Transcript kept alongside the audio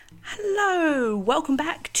Hello, welcome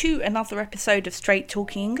back to another episode of Straight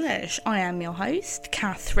Talking English. I am your host,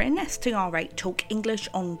 Catherine, STR8 Talk English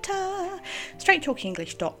on tour,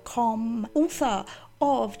 straighttalkingenglish.com, author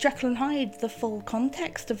of Jekyll and Hyde, the full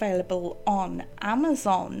context, available on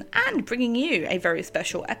Amazon, and bringing you a very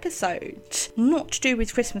special episode. Not to do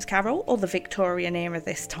with Christmas Carol or the Victorian era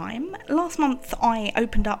this time. Last month I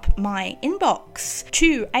opened up my inbox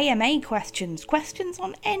to AMA questions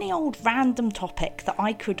on any old random topic that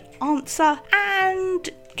I could answer and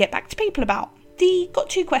get back to people about. Got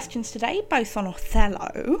two questions today, both on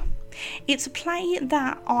Othello. It's a play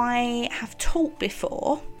that I have taught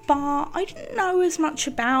before, but I didn't know as much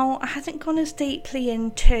about. I hadn't gone as deeply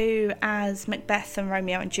into as Macbeth and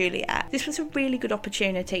Romeo and Juliet. This was a really good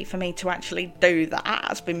opportunity for me to actually do that.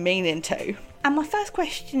 I've been meaning to. And my first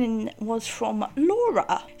question was from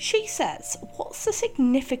Laura. She says, what's the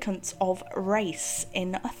significance of race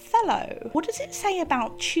in Othello? What does it say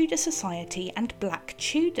about Tudor society and Black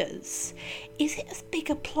Tudors? Is it as big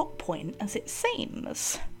a plot point as it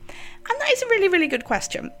seems? And that is a really, really good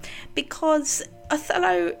question, because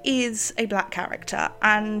Othello is a black character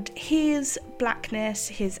and his blackness,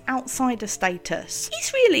 his outsider status,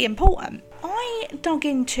 is really important. I dug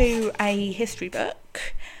into a history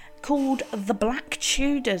book called The Black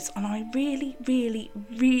Tudors, and I really, really,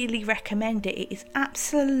 really recommend it. It is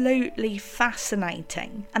absolutely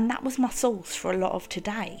fascinating, and that was my source for a lot of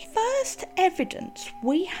today. First evidence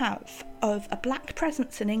we have of a black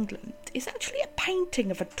presence in England is actually a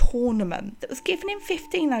painting of a tournament that was given in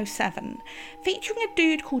 1507, featuring a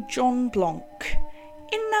dude called John Blanc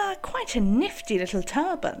in quite a nifty little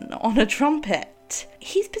turban on a trumpet.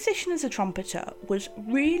 His position as a trumpeter was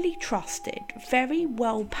really trusted, very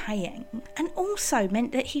well paying, and also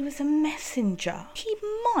meant that he was a messenger. He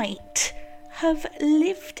might have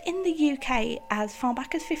lived in the UK as far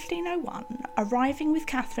back as 1501, arriving with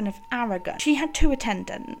Catherine of Aragon. She had two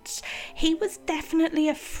attendants. He was definitely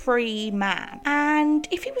a free man, and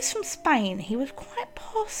if he was from Spain, he was quite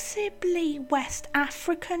possibly West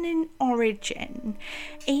African in origin.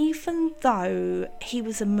 Even though he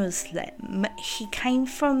was a Muslim, he came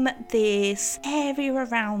from this area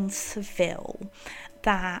around Seville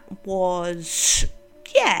that was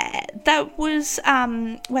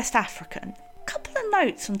West African. Couple of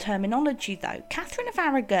notes on terminology though. Catherine of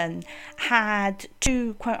Aragon had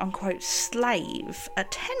two quote-unquote slave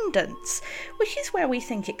attendants, which is where we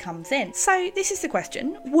think it comes in. So this is the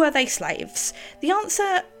question: were they slaves? The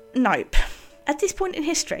answer, nope. At this point in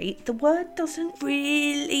history, the word doesn't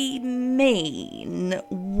really mean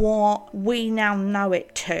what we now know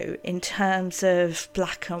it to in terms of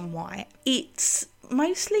black and white. It's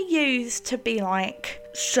mostly used to be like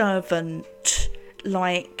servant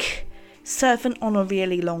on a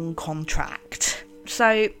really long contract.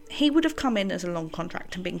 So he would have come in as a long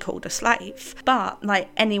contract and been called a slave, but like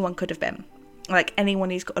anyone could have been. Like anyone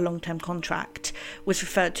who's got a long-term contract was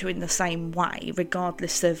referred to in the same way,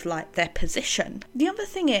 regardless of like their position. The other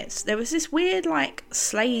thing is, there was this weird like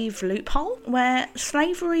slave loophole where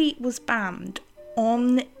slavery was banned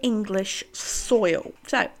on English soil.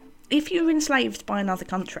 So if you were enslaved by another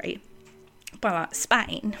country, by like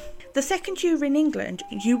Spain, the second you were in England,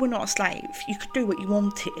 you were not a slave. You could do what you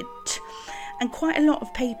wanted. And quite a lot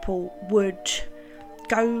of people would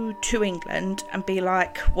go to England and be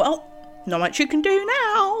like, well, not much you can do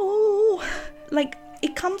now. Like,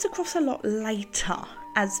 it comes across a lot later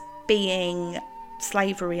as being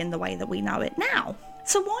slavery in the way that we know it now.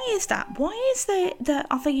 So why is that? Why is it that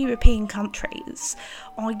other European countries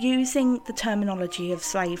are using the terminology of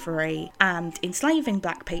slavery and enslaving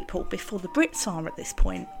black people before the Brits are at this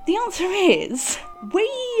point? The answer is, we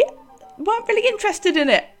weren't really interested in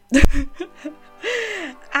it.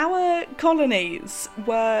 Our colonies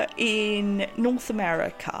were in North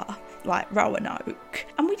America, like Roanoke,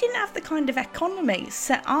 and we didn't have the kind of economy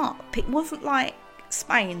set up. It wasn't like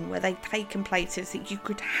Spain, where they'd taken places that you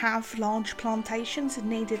could have large plantations and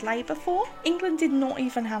needed labour for. England did not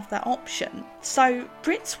even have that option. So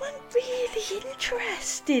Brits weren't really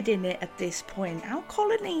interested in it at this point. Our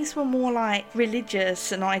colonies were more like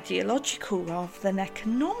religious and ideological rather than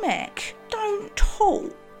economic. Don't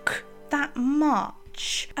talk that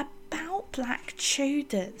much about Black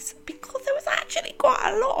Tudors, because there was actually quite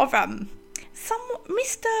a lot of them.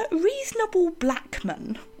 Mr. Reasonable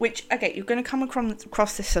Blackman, which, okay, you're going to come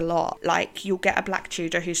across this a lot. Like, you'll get a Black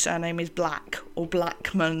Tudor whose surname is Black, or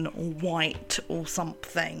Blackman, or White, or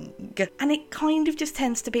something. And it kind of just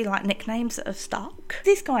tends to be like nicknames that have stuck.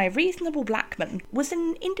 This guy, Reasonable Blackman, was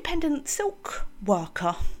an independent silk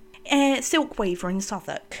worker, silk weaver in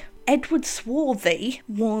Southwark. Edward Swarthy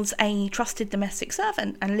was a trusted domestic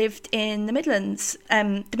servant and lived in the Midlands.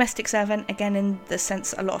 Domestic servant, again, in the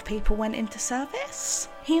sense that a lot of people went into service.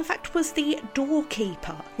 He, in fact, was the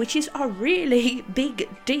doorkeeper, which is a really big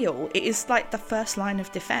deal. It is like the first line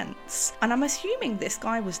of defence. And I'm assuming this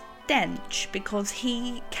guy was Dench because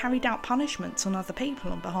he carried out punishments on other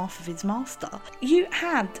people on behalf of his master. You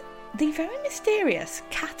had the very mysterious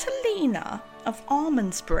Catalina of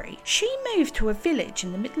Almondsbury. She moved to a village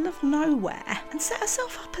in the middle of nowhere and set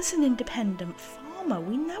herself up as an independent farmer.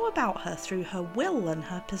 We know about her through her will and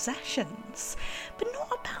her possessions, but not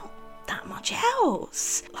about that much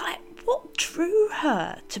else. Like, what drew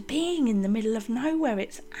her to being in the middle of nowhere?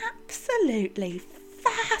 It's absolutely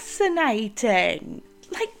fascinating.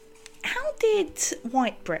 Like, how did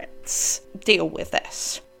white Brits deal with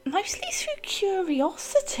this? Mostly through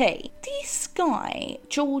curiosity. This guy,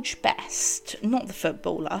 George Best, not the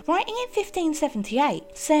footballer, writing in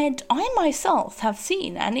 1578, said, "I myself have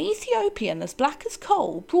seen an Ethiopian as black as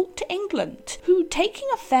coal brought to England, who, taking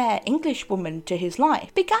a fair Englishwoman to his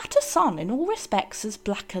life, begat a son in all respects as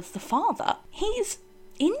black as the father." He's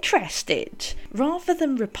interested rather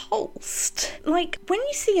than repulsed. Like, when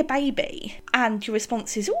you see a baby and your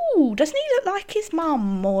response is, "Ooh, doesn't he look like his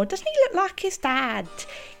mum?" or "Doesn't he look like his dad?"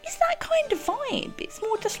 It's that kind of vibe. It's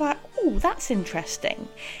more just like, "Oh, that's interesting."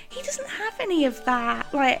 He doesn't have any of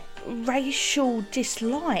that, like, racial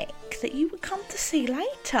dislike that you would come to see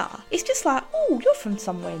later. It's just like, "Oh, you're from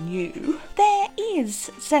somewhere new." There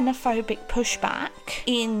is xenophobic pushback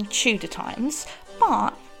in Tudor times,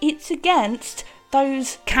 but it's against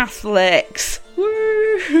those Catholics.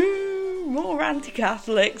 Woo-hoo, more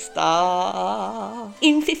anti-Catholic stuff.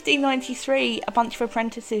 In 1593, a bunch of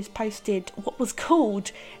apprentices posted what was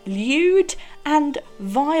called lewd and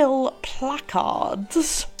vile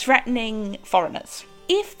placards threatening foreigners.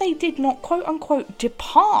 If they did not quote-unquote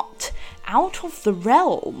depart out of the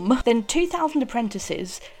realm, then 2,000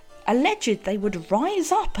 apprentices alleged they would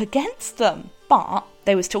rise up against them. But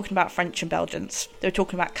they was talking about French and Belgians. They were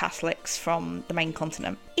talking about Catholics from the main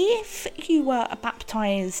continent. If you were a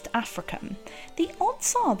baptised African, the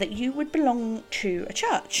odds are that you would belong to a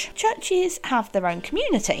church. Churches have their own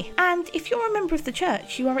community, and if you're a member of the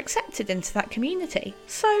church, you are accepted into that community.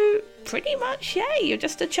 So pretty much, yeah, you're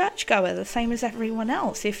just a churchgoer, the same as everyone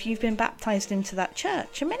else if you've been baptised into that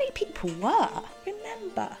church. And many people were.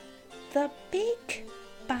 Remember, the big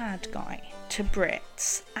bad guy to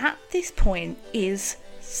Brits at this point is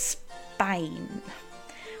Spain.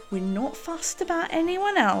 We're not fussed about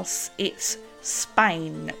anyone else. It's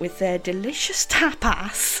Spain with their delicious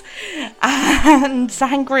tapas and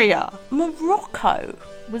sangria. Morocco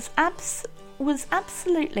was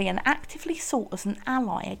absolutely and actively sought as an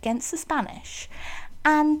ally against the Spanish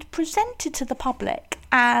and presented to the public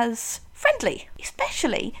as friendly,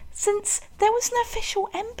 especially since there was an official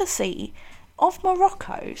embassy of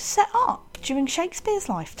Morocco set up during Shakespeare's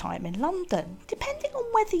lifetime in London. Depending on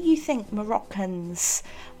whether you think Moroccans,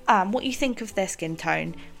 what you think of their skin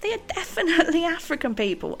tone, they are definitely African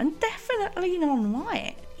people and definitely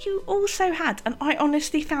non-white. You also had, and I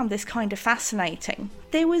honestly found this kind of fascinating,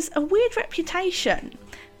 there was a weird reputation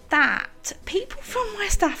that people from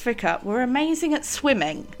West Africa were amazing at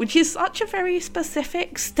swimming, which is such a very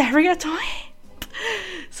specific stereotype.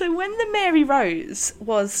 So when the Mary Rose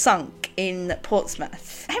was sunk in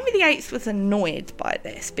Portsmouth, Henry VIII was annoyed by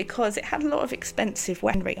this because it had a lot of expensive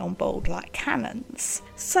weaponry on board, like cannons.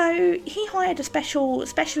 So he hired a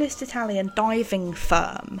specialist Italian diving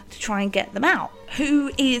firm to try and get them out.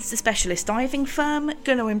 Who is the specialist diving firm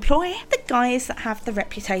going to employ? The guys that have the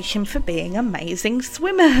reputation for being amazing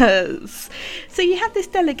swimmers. So you had this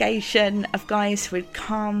delegation of guys who had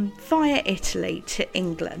come via Italy to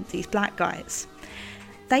England, these black guys.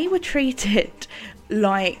 They were treated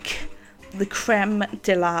like the creme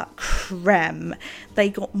de la creme. They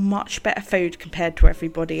got much better food compared to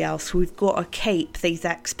everybody else. We've got to keep these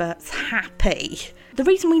experts happy. The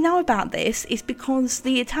reason we know about this is because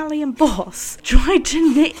the Italian boss tried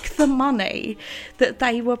to nick the money that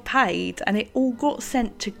they were paid and it all got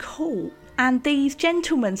sent to court. And these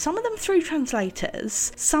gentlemen, some of them through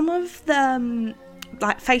translators, some of them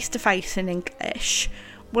like face to face in English,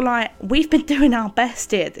 were like, "We've been doing our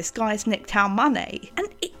best here, this guy's nicked our money." And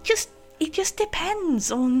it just depends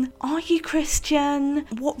on, are you Christian?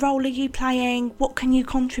 What role are you playing? What can you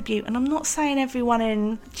contribute? And I'm not saying everyone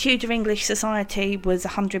in Tudor English society was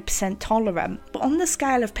 100% tolerant, but on the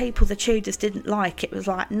scale of people the Tudors didn't like, it was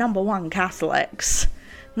like number 1, Catholics.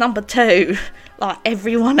 Number 2, like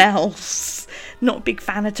everyone else. not a big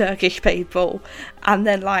fan of Turkish people, and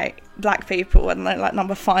then like black people, and then like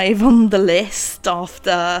number 5 on the list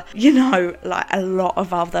after, you know, like a lot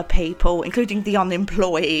of other people, including the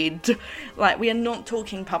unemployed. Like, we are not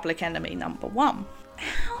talking public enemy number 1.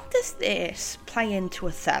 How does this play into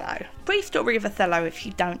Othello? Brief story of Othello, if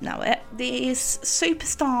you don't know it. This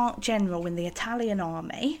superstar general in the Italian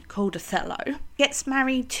army called Othello gets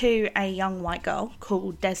married to a young white girl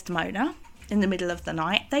called Desdemona in the middle of the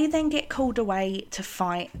night. They then get called away to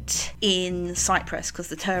fight in Cyprus because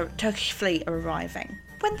the Turkish fleet are arriving.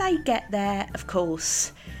 When they get there, of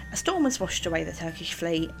course, a storm has washed away the Turkish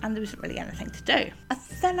fleet and there isn't really anything to do.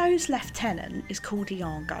 Othello's lieutenant is called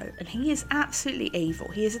Iago, and he is absolutely evil.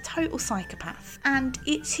 He is a total psychopath, and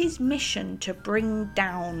it's his mission to bring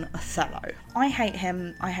down Othello. I hate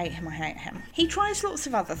him, I hate him, I hate him. He tries lots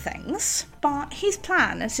of other things, but his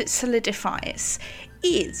plan, as it solidifies,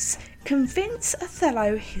 is convince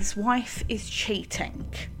Othello his wife is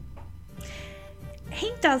cheating.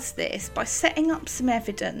 He does this by setting up some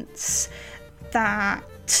evidence that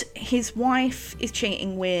his wife is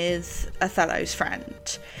cheating with Othello's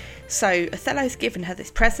friend. So Othello's given her this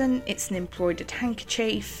present. It's an embroidered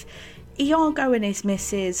handkerchief. Iago and his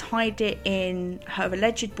missus hide it in her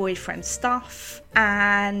alleged boyfriend's stuff,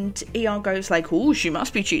 and Iago's like, oh, she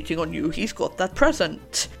must be cheating on you, he's got that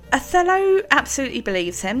present. Othello absolutely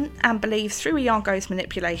believes him, and believes through Iago's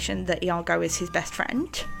manipulation that Iago is his best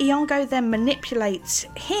friend. Iago then manipulates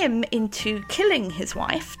him into killing his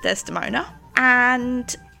wife, Desdemona,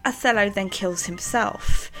 and Othello then kills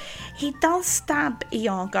himself. He does stab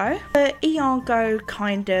Iago, but Iago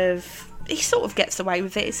he sort of gets away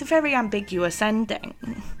with it. It's a very ambiguous ending.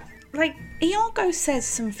 Like, Iago says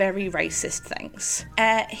some very racist things.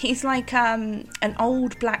 He's like, an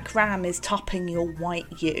old black ram is topping your white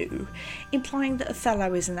ewe, implying that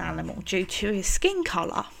Othello is an animal due to his skin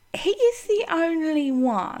colour. He is the only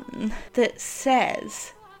one that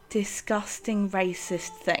says disgusting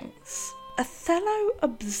racist things. Othello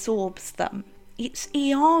absorbs them. It's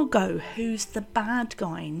Iago who's the bad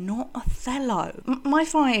guy, not Othello. My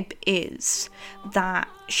vibe is that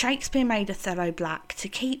Shakespeare made Othello black to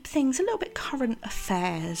keep things a little bit current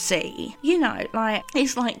affairs-y. You know, like,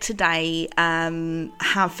 it's like today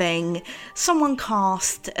having someone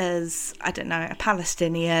cast as, I don't know, a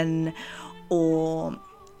Palestinian or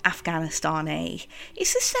Afghanistani.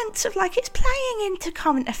 It's a sense of like, it's playing into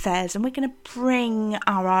current affairs and we're going to bring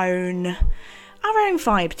our own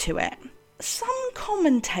vibe to it. Some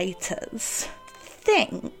commentators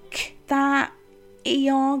think that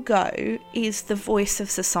Iago is the voice of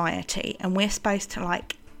society and we're supposed to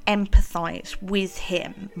like empathise with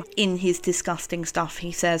him in his disgusting stuff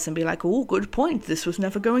he says and be like, oh, good point, this was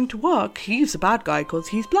never going to work, he's a bad guy because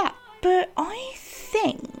he's black. But I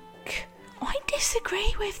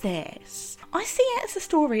disagree with this. I see it as a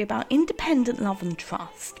story about independent love and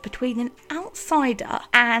trust between an outsider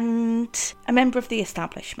and a member of the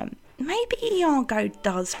establishment. Maybe Iago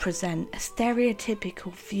does present a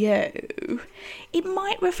stereotypical view. It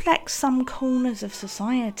might reflect some corners of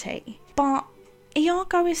society, but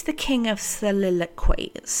Iago is the king of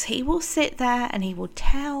soliloquies. He will sit there and he will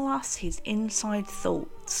tell us his inside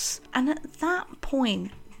thoughts. And at that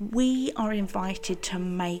point, we are invited to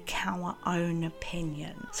make our own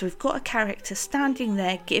opinion. So we've got a character standing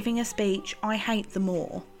there giving a speech, I hate them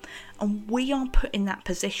all. And we are put in that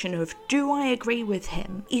position of, do I agree with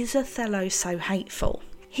him? Is Othello so hateful?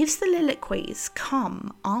 His soliloquies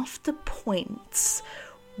come after points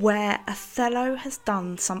where Othello has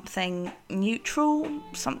done something neutral,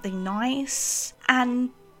 something nice, and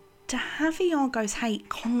to have Iago's hate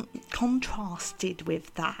contrasted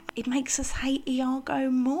with that, it makes us hate Iago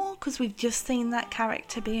more because we've just seen that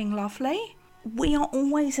character being lovely. We are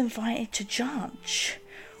always invited to judge.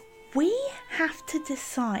 We have to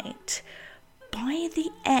decide by the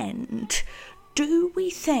end, do we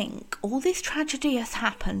think all this tragedy has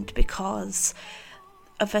happened because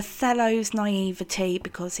of Othello's naivety,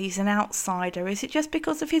 because he's an outsider? Is it just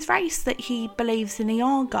because of his race that he believes in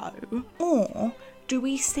Iago? Or do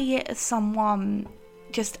we see it as someone,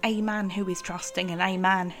 just a man who is trusting and a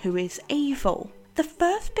man who is evil? The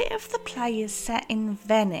first bit of the play is set in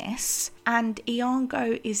Venice and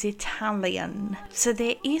Iago is Italian. So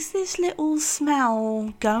there is this little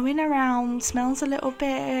smell going around, smells a little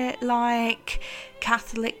bit like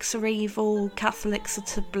Catholics are evil, Catholics are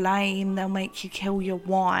to blame, they'll make you kill your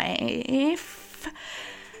wife.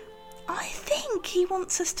 I think he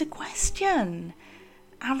wants us to question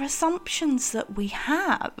our assumptions that we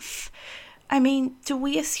have. I mean, do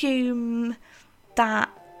we assume that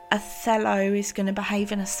Othello is going to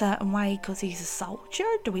behave in a certain way because he's a soldier?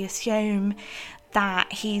 Do we assume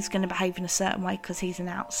that he's going to behave in a certain way because he's an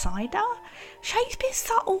outsider. Shakespeare's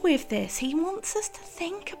subtle with this. He wants us to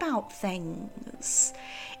think about things.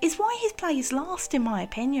 It's why his plays last, in my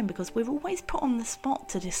opinion, because we're always put on the spot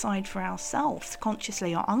to decide for ourselves,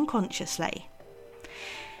 consciously or unconsciously.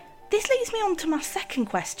 This leads me on to my second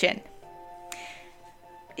question.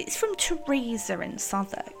 It's from Teresa in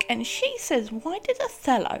Southwark, and she says, why did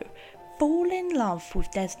Othello fall in love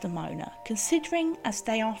with Desdemona, considering as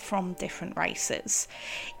they are from different races?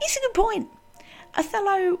 It's a good point.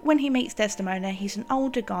 Othello, when he meets Desdemona, he's an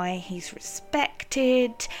older guy, he's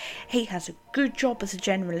respected, he has a good job as a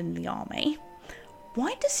general in the army.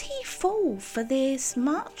 Why does he fall for this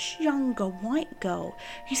much younger white girl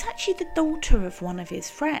who's actually the daughter of one of his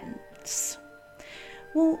friends?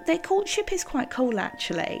 Well, their courtship is quite cool,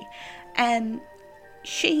 actually, and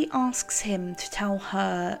she asks him to tell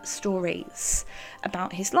her stories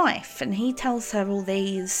about his life, and he tells her all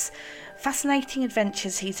these fascinating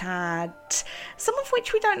adventures he's had, some of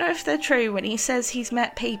which we don't know if they're true, when he says he's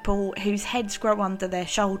met people whose heads grow under their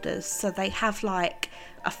shoulders, so they have like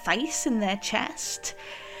a face in their chest.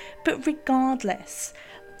 But regardless,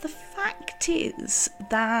 the fact is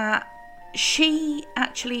that she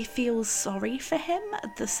actually feels sorry for him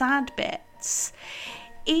at the sad bits.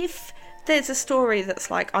 If there's a story that's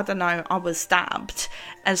like, I don't know, I was stabbed,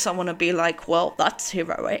 and someone would be like, well, that's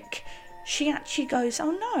heroic, she actually goes,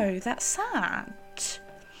 oh no, that's sad.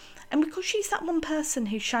 And because she's that one person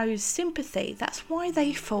who shows sympathy, that's why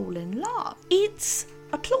they fall in love. It's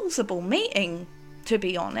a plausible meeting, to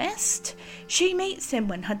be honest. She meets him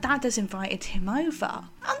when her dad has invited him over,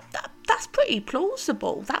 and that's pretty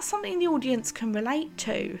plausible. That's something the audience can relate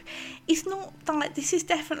to. It's not like, this is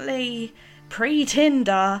definitely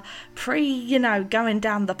pre-Tinder, going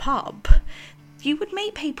down the pub. You would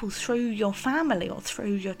meet people through your family or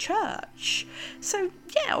through your church. So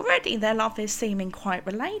yeah, already their love is seeming quite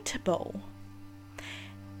relatable.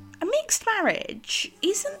 A mixed marriage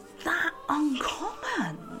isn't that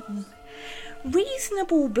uncommon.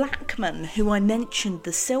 Reasonable Blackman, who I mentioned,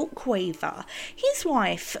 the silk weaver, his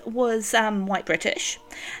wife was white British,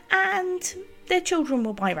 and their children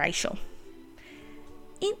were biracial.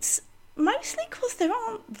 It's mostly because there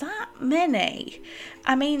aren't that many.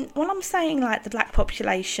 I mean, when I'm saying like the black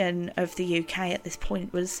population of the UK at this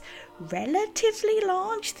point was relatively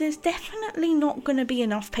large, there's definitely not going to be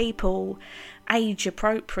enough people age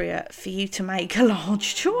appropriate for you to make a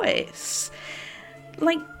large choice.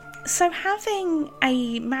 So having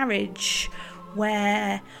a marriage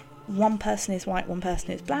where one person is white, one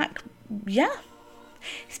person is black, yeah.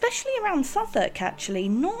 Especially around Southwark, actually,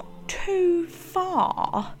 not too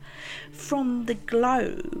far from the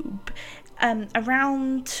Globe,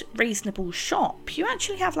 around Reasonable Shop, you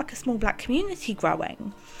actually have like a small black community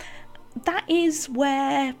growing. That is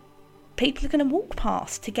where people are going to walk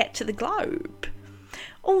past to get to the Globe.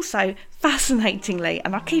 Also, fascinatingly,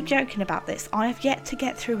 and I keep joking about this, I have yet to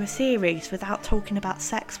get through a series without talking about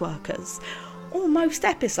sex workers. Or most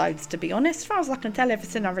episodes, to be honest. As far as I can tell,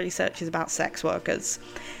 everything I research is about sex workers.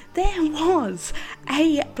 There was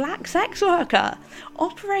a black sex worker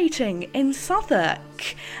operating in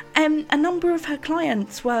Southwark. A number of her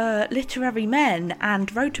clients were literary men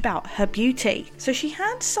and wrote about her beauty. So she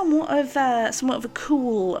had somewhat of a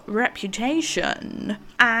cool reputation,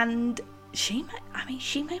 and she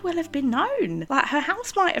may well have been known. Like, her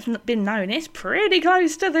house might have been known. It's pretty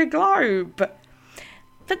close to the Globe.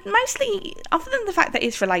 But mostly, other than the fact that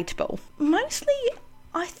it's relatable, mostly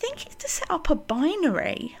I think it's to set up a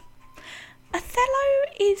binary.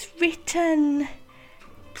 Othello is written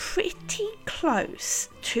pretty close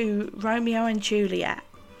to Romeo and Juliet.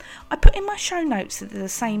 I put in my show notes that they're the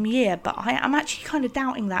same year, but I'm actually kind of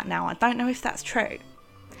doubting that now. I don't know if that's true.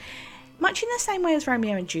 Much in the same way as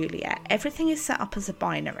Romeo and Juliet, everything is set up as a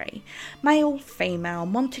binary. Male, female,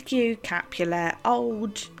 Montague, Capulet,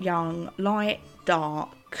 old, young, light, dark,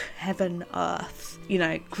 heaven, earth,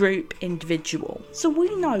 group, individual. So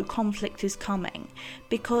we know conflict is coming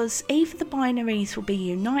because either the binaries will be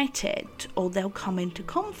united or they'll come into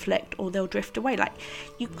conflict or they'll drift away. Like,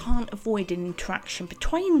 you can't avoid an interaction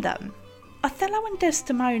between them. Othello and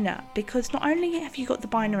Desdemona, because not only have you got the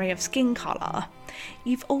binary of skin colour,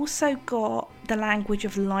 you've also got the language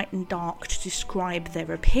of light and dark to describe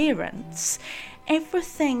their appearance.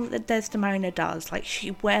 Everything that Desdemona does, like,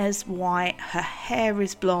 she wears white, her hair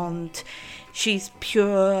is blonde, she's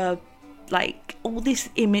pure, like, all this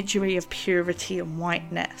imagery of purity and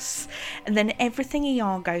whiteness. And then everything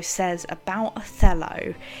Iago says about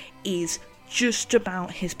Othello is just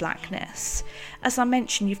about his blackness. As I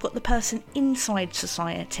mentioned, you've got the person inside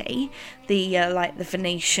society, the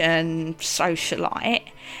Venetian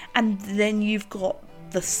socialite, and then you've got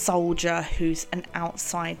the soldier who's an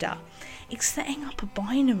outsider. It's setting up a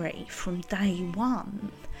binary from day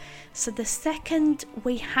one. So the second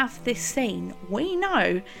we have this scene, we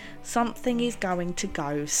know something is going to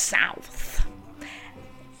go south.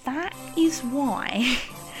 That is why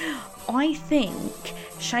I think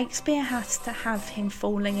Shakespeare has to have him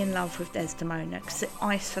falling in love with Desdemona, because it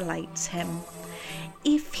isolates him.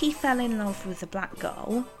 If he fell in love with a black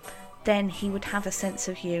girl, then he would have a sense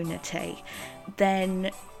of unity.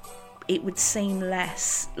 Then it would seem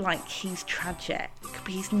less like he's tragic, but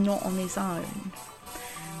he's not on his own.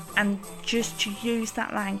 And just to use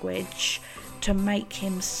that language to make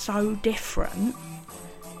him so different,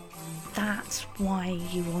 that's why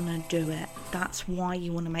you want to do it. That's why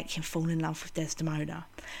you want to make him fall in love with Desdemona.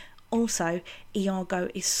 Also, Iago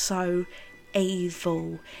is so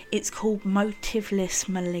evil. It's called motiveless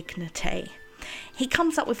malignity. He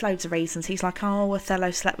comes up with loads of reasons. He's like, oh,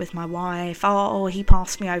 Othello slept with my wife. Oh, he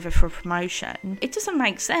passed me over for a promotion. It doesn't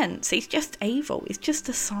make sense. He's just evil. He's just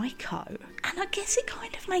a psycho. And I guess it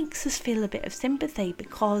kind of makes us feel a bit of sympathy,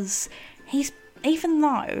 because even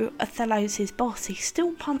though Othello's his boss, he's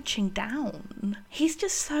still punching down. He's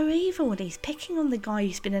just so evil, and he's picking on the guy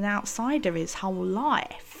who's been an outsider his whole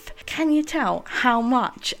life. Can you tell how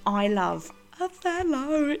much I love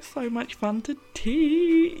Othello? It's so much fun to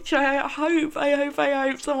teach. I hope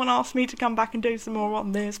someone asks me to come back and do some more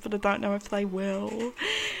on this, but I don't know if they will.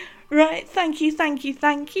 Right, thank you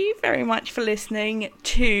very much for listening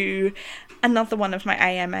to another one of my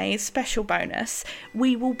AMAs, special bonus.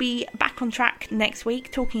 We will be back on track next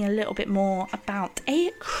week, talking a little bit more about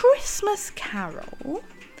A Christmas Carol.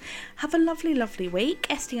 Have a lovely, lovely week.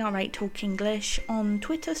 SDR8 Talk English on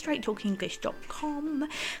Twitter, straighttalkenglish.com.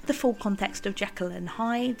 The full context of Jekyll and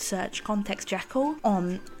Hyde, search Context Jekyll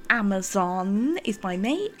on Amazon, is by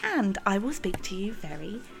me, and I will speak to you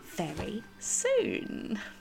very, very soon.